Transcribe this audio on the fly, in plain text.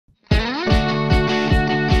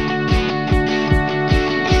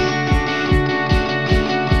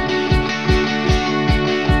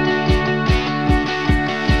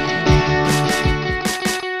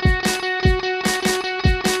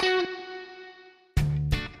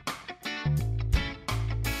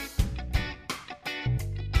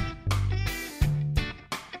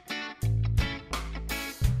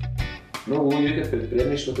Многу луѓе викаат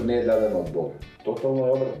предприемништвото не е дадено од Бога. Тотално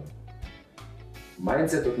е обратно.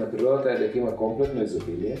 Мајндсетот на природата е дека има комплетно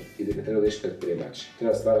изобилие и дека треба да еш предприемач.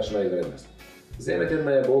 Треба да ствараш нови вредности. Земете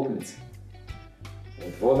една јаболкница.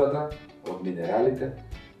 Од водата, од минералите,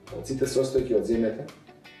 од сите состојки од земјата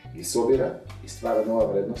ги собира и ствара нова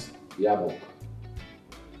вредност, јаболка.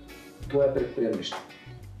 Тоа е предприемништво.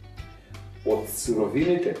 Од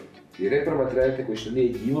суровините и репроматеријалите кои што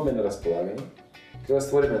ние ги имаме на располагање, треба да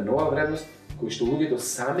створиме нова вредност кои што луѓето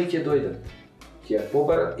сами ќе дојдат, ќе ја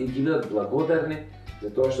побарат и ги бидат благодарни за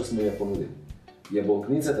тоа што сме ја понудили.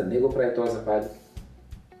 Јаболкницата не го прави тоа за пари.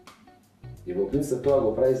 Јаболкницата тоа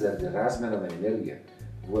го прави заради размена на енергија.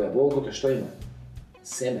 Во јаболкото што има?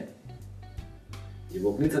 Семе.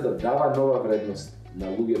 Јаболкницата дава нова вредност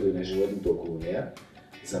на луѓето и на животните околу неја,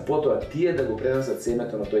 за потоа тие да го пренесат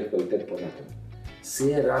семето на тој квалитет понатаму.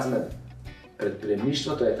 Се е размена.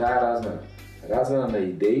 Предприемништвото е таа размена. Размена на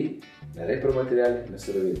идеи, на репроматеријали, на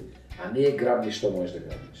суровини. А не е грабни што можеш да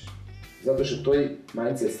грабнеш. Затоа што тој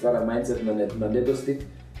мајндсет ствара мајндсет на недостиг,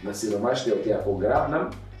 на сиромаштија. Ако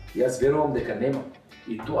грабнам, јас верувам дека нема.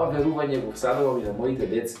 И тоа верување го всадувам и на моите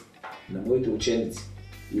деца, на моите ученици.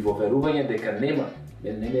 И во верување дека нема,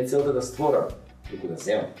 не ми е целта да створам, туку да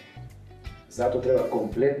земам. Затоа треба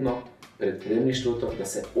комплетно предприемништвото да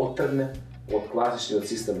се отргне од класичниот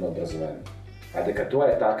систем на образование. А дека тоа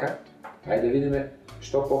е така, ајде да видиме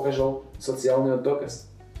што покажал социјалниот доказ.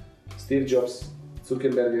 Стив Џобс,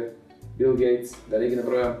 Цукербергер, Бил Гейтс, да не ги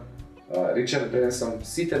набројам, Ричард Бренсон,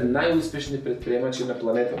 сите најуспешни предприемачи на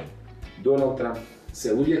планетата, Доналд Трамп,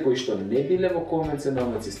 се луѓе кои што не биле во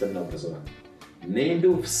конвенционалниот систем на образование. Не им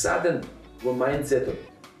бил всаден во мајндсетот,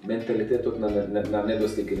 менталитетот на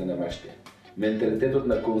недостиг и на немаштија, менталитетот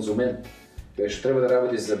на конзумент, кој што треба да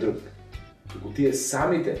работи за друг. Туку тие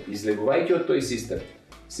самите, излегувајќи од тој систем,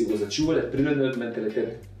 си го зачувале природниот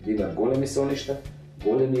менталитет да имат големи соништа,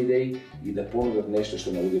 големи идеи и да понудат нешто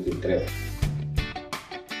што на луѓето им треба.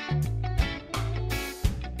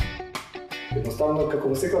 Едноставно, како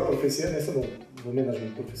во секоја професија, не само во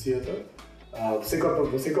менеджмент професијата, во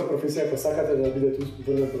секоја професија, ако сакате да бидете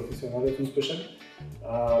врвен професионалец, успешен,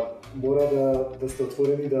 мора да сте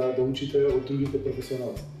отворени да учите од другите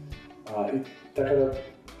професионалци. И така да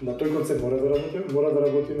на тој концепт мора да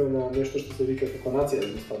работиме на нешто што се вика како нација,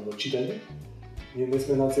 едноставно читање. Ние не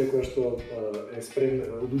сме нација која што е спремна,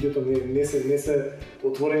 луѓето не се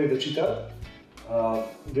отворени да читаат.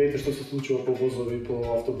 Гледате што се случува по возови, по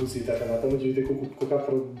автобуси и така натаму, ќе видите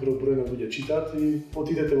каков број на луѓе читаат и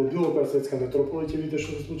отидете во било која светска метропола и ќе видите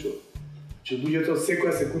што се случува. Че луѓето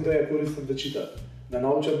секоја секунда ја користат да читаат, да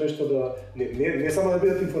научат нешто, да не само да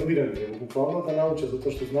бидат информирани, но буквално да научат,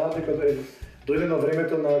 затоа што знаат дека дојде на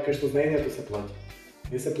времето на кај што знаењето се плаќа.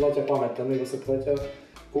 Не се плаќа паметта, него се плаќа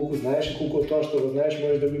колку знаеш и колку од тоа што го знаеш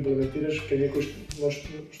можеш да го имплементираш кај некој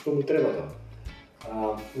што му треба да.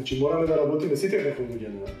 Значи мораме да работиме сите како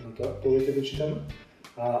луѓе на тоа, повеќе да читаме.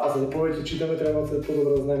 А за да повеќе читаме треба да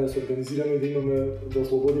подобро да знаеме да се организираме и да имаме да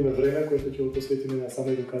ослободиме време кое што ќе го посветиме на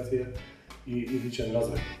сама едукација и личен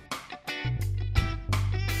развој.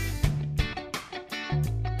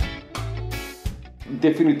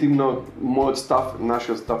 Дефинитивно мојот став,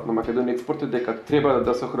 нашиот став на Македонија експорт е дека треба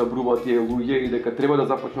да се охрабруваат тие луѓе и дека треба да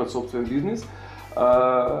започнат собствен бизнис,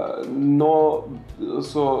 но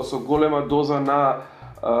со голема доза на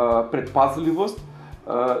предпазливост,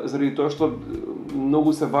 заради тоа што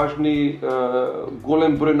многу се важни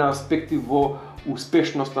голем број на аспекти во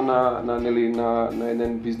успешноста на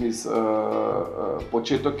еден бизнис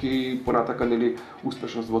почеток и понатака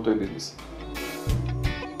успешност во тој бизнис.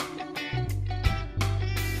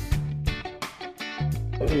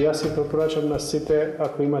 Јас се препорачам на сите,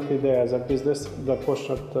 ако имате идеја за бизнес, да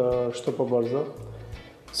почнат што побрзо.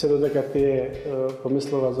 Се додека тие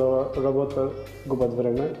помислува за работа, губат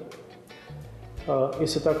време. И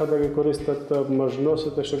се така да ги користат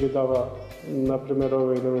можностите што ги дава, например,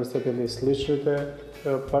 овој универзитет или сличните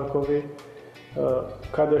паркови,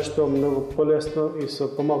 каде што многу полесно и со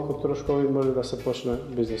помалку трошкови може да се почне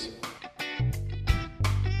бизнес.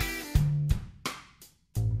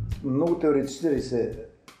 Многу теоретичари се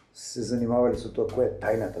занимавали со тоа која е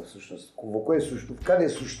тајната всушност, каде е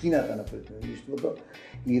суштината на предприемништвото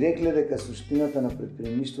и рекле дека суштината на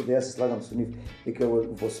предприемништвото, јас се слагам со нив, дека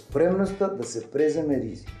во спремноста да се преземе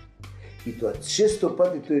ризик. И тоа често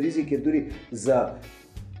пати тој ризик е дури за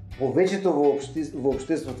повеќето во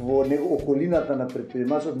општеството, во околината на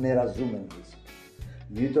предприемачот неразумен ризик.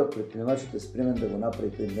 Меѓутоа предприемачот е спремен да го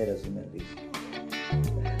направи тој неразумен ризик.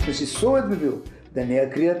 Значи совет би бил да не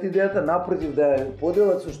ја кријат идејата, напротив да ја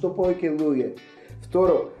поделат со што повеќе луѓе.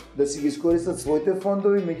 Второ, да си ги искористат своите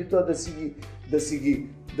фондови, меѓутоа да си ги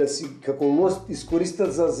да си како лост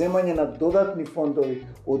искористат за земање на додатни фондови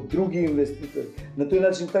од други инвеститори. На тој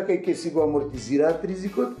начин така и ќе си го амортизираат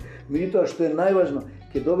ризикот, меѓутоа што е најважно,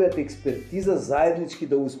 ќе добијат експертиза заеднички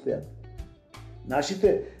да успеат.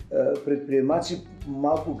 Нашите предприемачи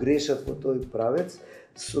малку грешат во тој правец,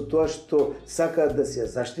 со тоа што сакаат да си ја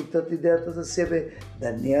заштитат идејата за себе,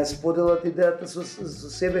 да не ја споделат идејата со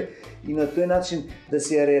себе и на тој начин да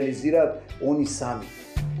си ја реализираат они сами.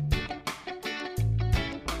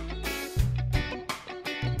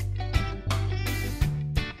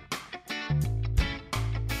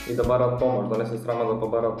 И да барат помош, да не се срамат да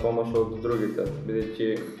побарат помош од другите,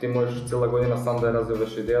 бидејќи ти можеш цела година сам да ја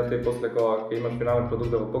развиваш идејата и после кога имаш финален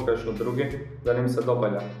продукт да го покажеш на други, да не им се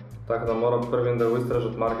допаѓа. Така да морат првин да го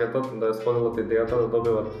истражат маркетот, да ја споделат идејата, да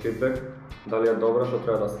добиват фидбек, дали е добра, што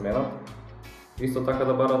треба да сменат. Исто така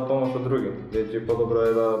да барат помош од други, бидејќи подобро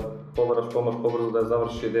е да побараш помош побрзо да ја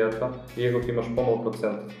завршиш идејата, иако ќе имаш помал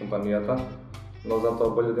процент од компанијата, но затоа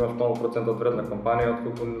боле да имаш помал процент од вредна компанија,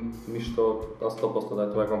 отколку ништо 100% да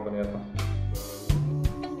е твоја компанијата.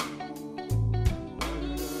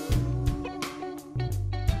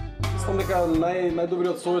 Мислам дека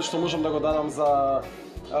најдобриот совет што можам да го дадам за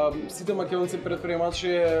сите македонци предприемачи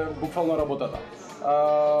е буквално работата.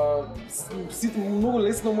 Многу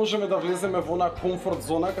лесно можеме да влеземе во она комфорт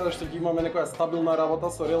зона каде што ќе имаме некоја стабилна работа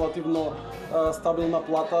со релативно стабилна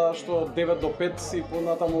плата, што 9 до 5 и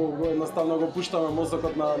понатаму едноставно го пуштаме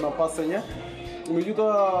мозокот на пасење.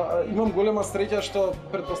 Меѓутоа имам голема среќа што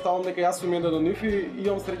претпоставам дека јас сум еден од нив и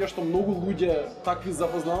имам среќа што многу луѓе такви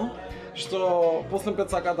запознавам што после пет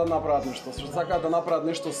сакаат да направат нешто, што сакаат да направат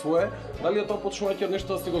нешто свое, дали е тоа почнување од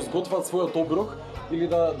нешто да си го зготват својот оброк или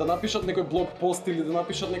да напишат некој блог пост или да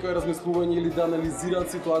напишат некој размислување или да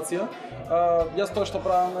анализираат ситуација. Јас тоа што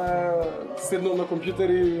правам е седнам на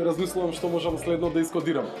компјутер и размислувам што можам следно да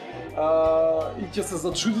искодирам. И ќе се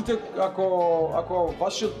зачудите ако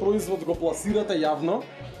вашиот производ го пласирате јавно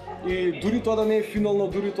и дури тоа да не е финално,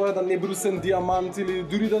 дури тоа да не е брусен диамант или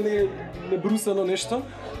дури да не е брусено нешто,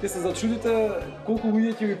 ќе се зачудите колку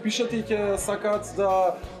луѓе ќе ви пишат и ќе сакаат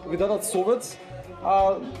да ви дадат совет,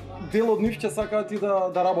 а дел од нив ќе сакаат и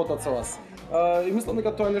да работат со вас. И мислам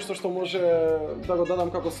дека тоа е нешто што може да го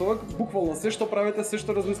дадам како совет. Буквално се што правите, се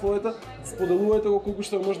што размислувате, споделувајте го колку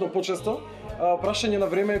што е можно почесто. Прашање на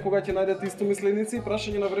време е кога ќе најдете истомисленици,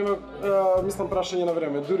 прашање на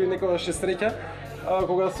време, дури некогаш е среќа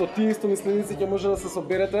кога со тие истомисленици ќе може да се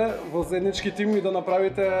соберете во заеднички тим и да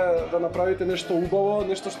направите нешто убаво,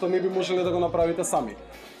 нешто што не би можеле да го направите сами.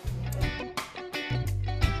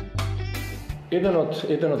 Еден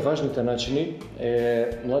од важните начини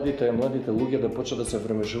е младите луѓе да почнат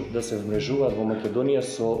да се вмрежуваат во Македонија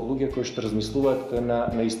со луѓе кои што размислуваат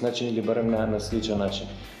на ист начин или барем на сличен начин.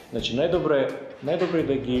 Значи најдобро е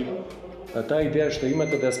да ги таа идеја што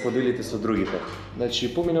имате да ја споделите со другите.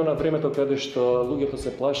 Значи помина на времето каде што луѓето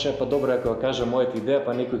се плашеа, па добро ако ја кажа мојата идеја,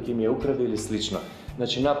 па некој ќе ми ја украде или слично.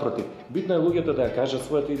 Значи напротив, битно е луѓето да ја кажат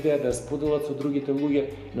својата идеја, да ја споделат со другите луѓе,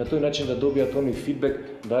 на тој начин да добијат оној фидбек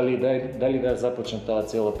дали да ја започнат таа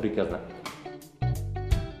цела приказна.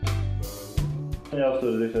 Јасно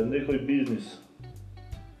е дека некој бизнис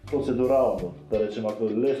процедурално, да речем, ако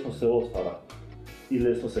лесно се отвара и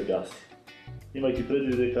лесно се гаси, имајќи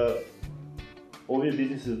предвид дека овие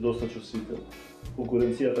бизниси се доста чувствителни.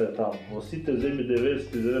 Конкуренцијата е таму. Во сите земји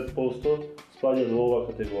 99% спаѓаат во оваа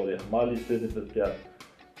категорија, мали и средни предпријатија.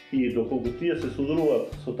 И доколку тие се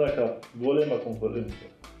содружуваат со така голема конкуренција,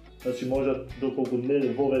 значи можат доколку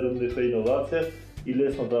не воведат некоја иновација и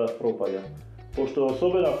лесно да пропаѓа. Пошто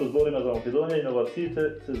особено ако збориме за Македонија, иновациите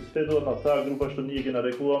се сведуваат на таа група што ние ги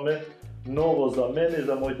нарекуваме ново за мене и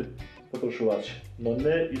за моите потрошувачи, но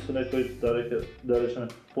не и со некој да речеме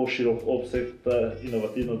поширок опсег, таа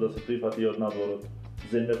иновативно да се прифати од надвор од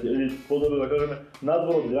земјата или подобро да кажеме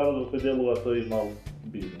надвор од градот во кој делува тој мал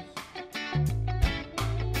бизнес.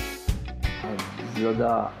 За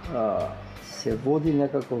да се води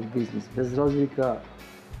некаков бизнис, без разлика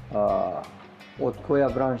од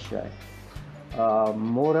која бранша е,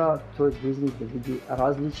 мора тој бизнис да биде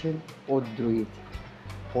различен од другите.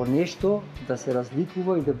 По нешто да се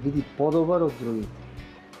разликува и да биде подобар од другите.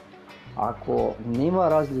 Ако нема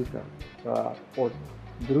разлика од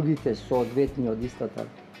другите соодветни од истата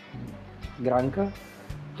гранка,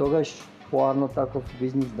 тогаш поарно таков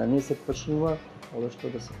бизнис да не се почнува, одошто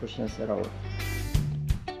да се почне да се работи.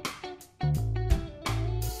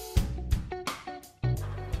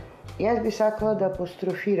 Јас би сакала да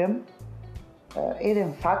апострофирам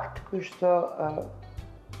еден факт кој што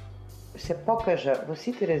се покажа во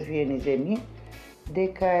сите развиени земји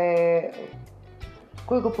дека е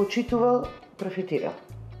кој го почитувал, профитирал.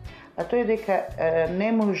 a to je дека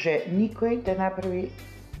не може никој да направи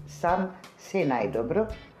сам се најдобро,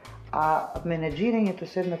 а менеджирањето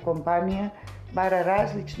со една компанија бара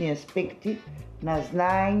различни аспекти на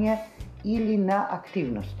знаење или на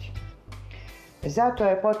активности.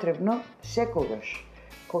 Затоа е потребно секогаш,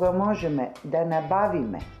 кога можеме да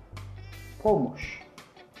набавиме помош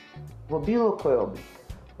во било кој облик,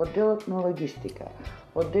 од делот на логистика,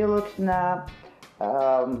 од делот на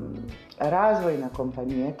развој на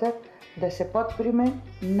компанијата, да се подприме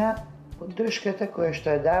на поддршката која што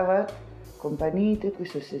ја даваат компаниите кои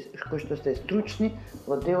што се стручни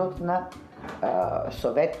во делот на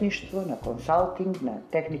советништво, на консалтинг, на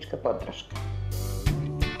техничка поддршка.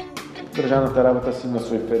 Државната работа си има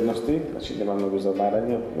свои предности, значи нема многу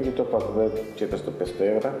замарање, меѓутоа платата е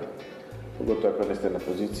 400-500 евра, поготоа кога сте на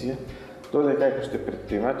позиција. Додека ако сте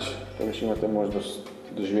предпримач, тогаш имате можност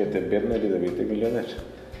да живеете бедно или да бидете милионер.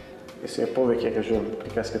 И сега повеќе кажувам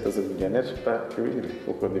приказката за милионер, па ќе видиме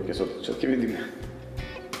колку дека се отличат, ќе видиме.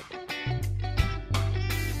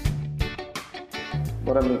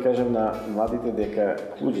 Морам да кажем на младите дека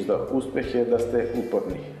клуч за успех е да сте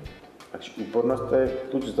упорни. Значи, упорноста е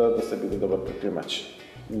клуч за да се биде добар предпримач.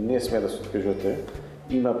 Не сме да се откажувате,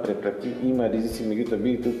 има препратки, има ризици, меѓутоа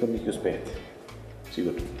бидете упорни и ќе успеете.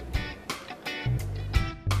 Сигурно.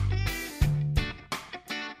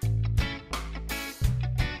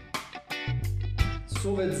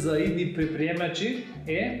 Совет за идни предприемачи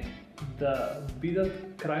е да бидат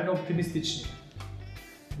крајно оптимистични,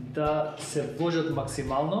 да се вложат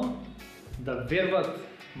максимално, да верват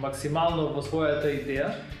максимално во својата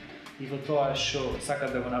идеја и во тоа што сакат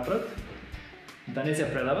да го направат, да не се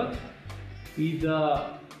предават и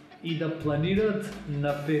да планират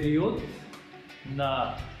на период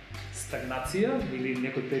на стагнација или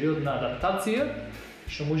некој период на адаптација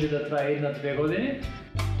што може да трае 1-2 години.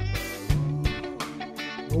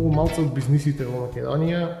 Многу малку од бизнисите во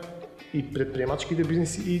Македонија и предприемачките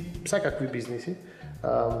бизниси и секакви бизниси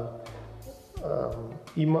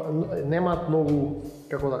немаат многу,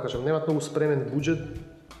 како да кажам, немаат многу спремен буџет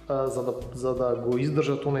за да го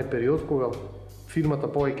издржат оној период кога фирмата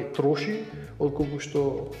повеќе троши отколку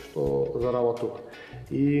што заработува.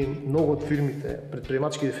 И многу од фирмите,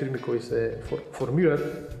 предприемачките фирми кои се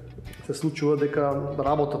формираат, се случува дека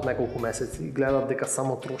работат неколку месеци и гледат дека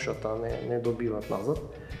само трошат, а не добиват назад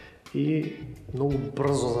и многу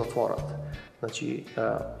брзо затворат. Значи,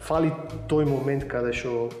 фали тој момент каде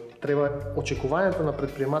што треба очекувањето на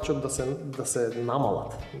предприемачот да се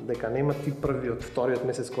намалат, дека нема ти првиот, вториот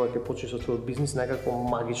месец кога ќе почнеш со твојот бизнис некако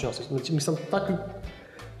магично се. Значи, мислам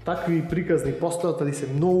такви приказни постојат, али се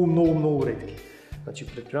многу ретки. Значи,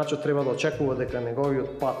 предприемачот треба да очекува дека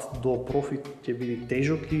неговиот пат до профит ќе биде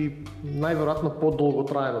тежок и најверојатно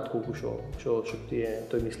подолготраен отколку што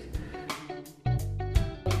тој мисли.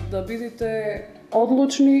 Да бидете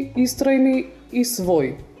одлучни, истрајни и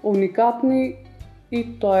своји, уникатни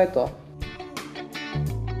и тоа е тоа.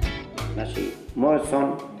 Значи, мојот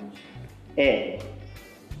сон е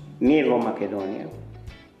ние во Македонија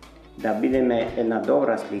да бидеме една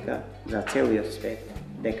добра слика за целиот свет,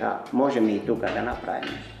 дека можеме и тука да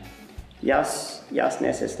направиме. Јас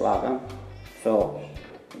не се слагам со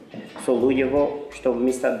луѓево што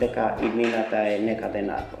мислат дека иднината е некаде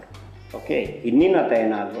надвор. Океј, иднината е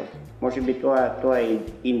надвор. Може би тоа е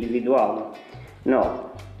индивидуално.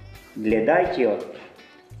 Но, гледајќи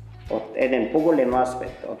од еден поголем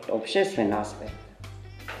аспект, од општествен аспект,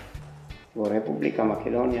 во Република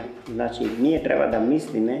Македонија, значи ние треба да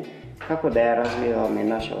мислиме како да ја развиваме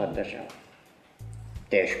нашава држава.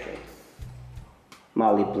 Тешко е.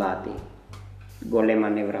 Мали плати, голема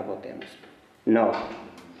невработеност. Но,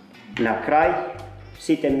 на крај,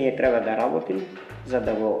 сите ние треба да работиме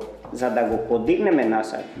за да го подигнеме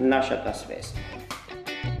нашата свест.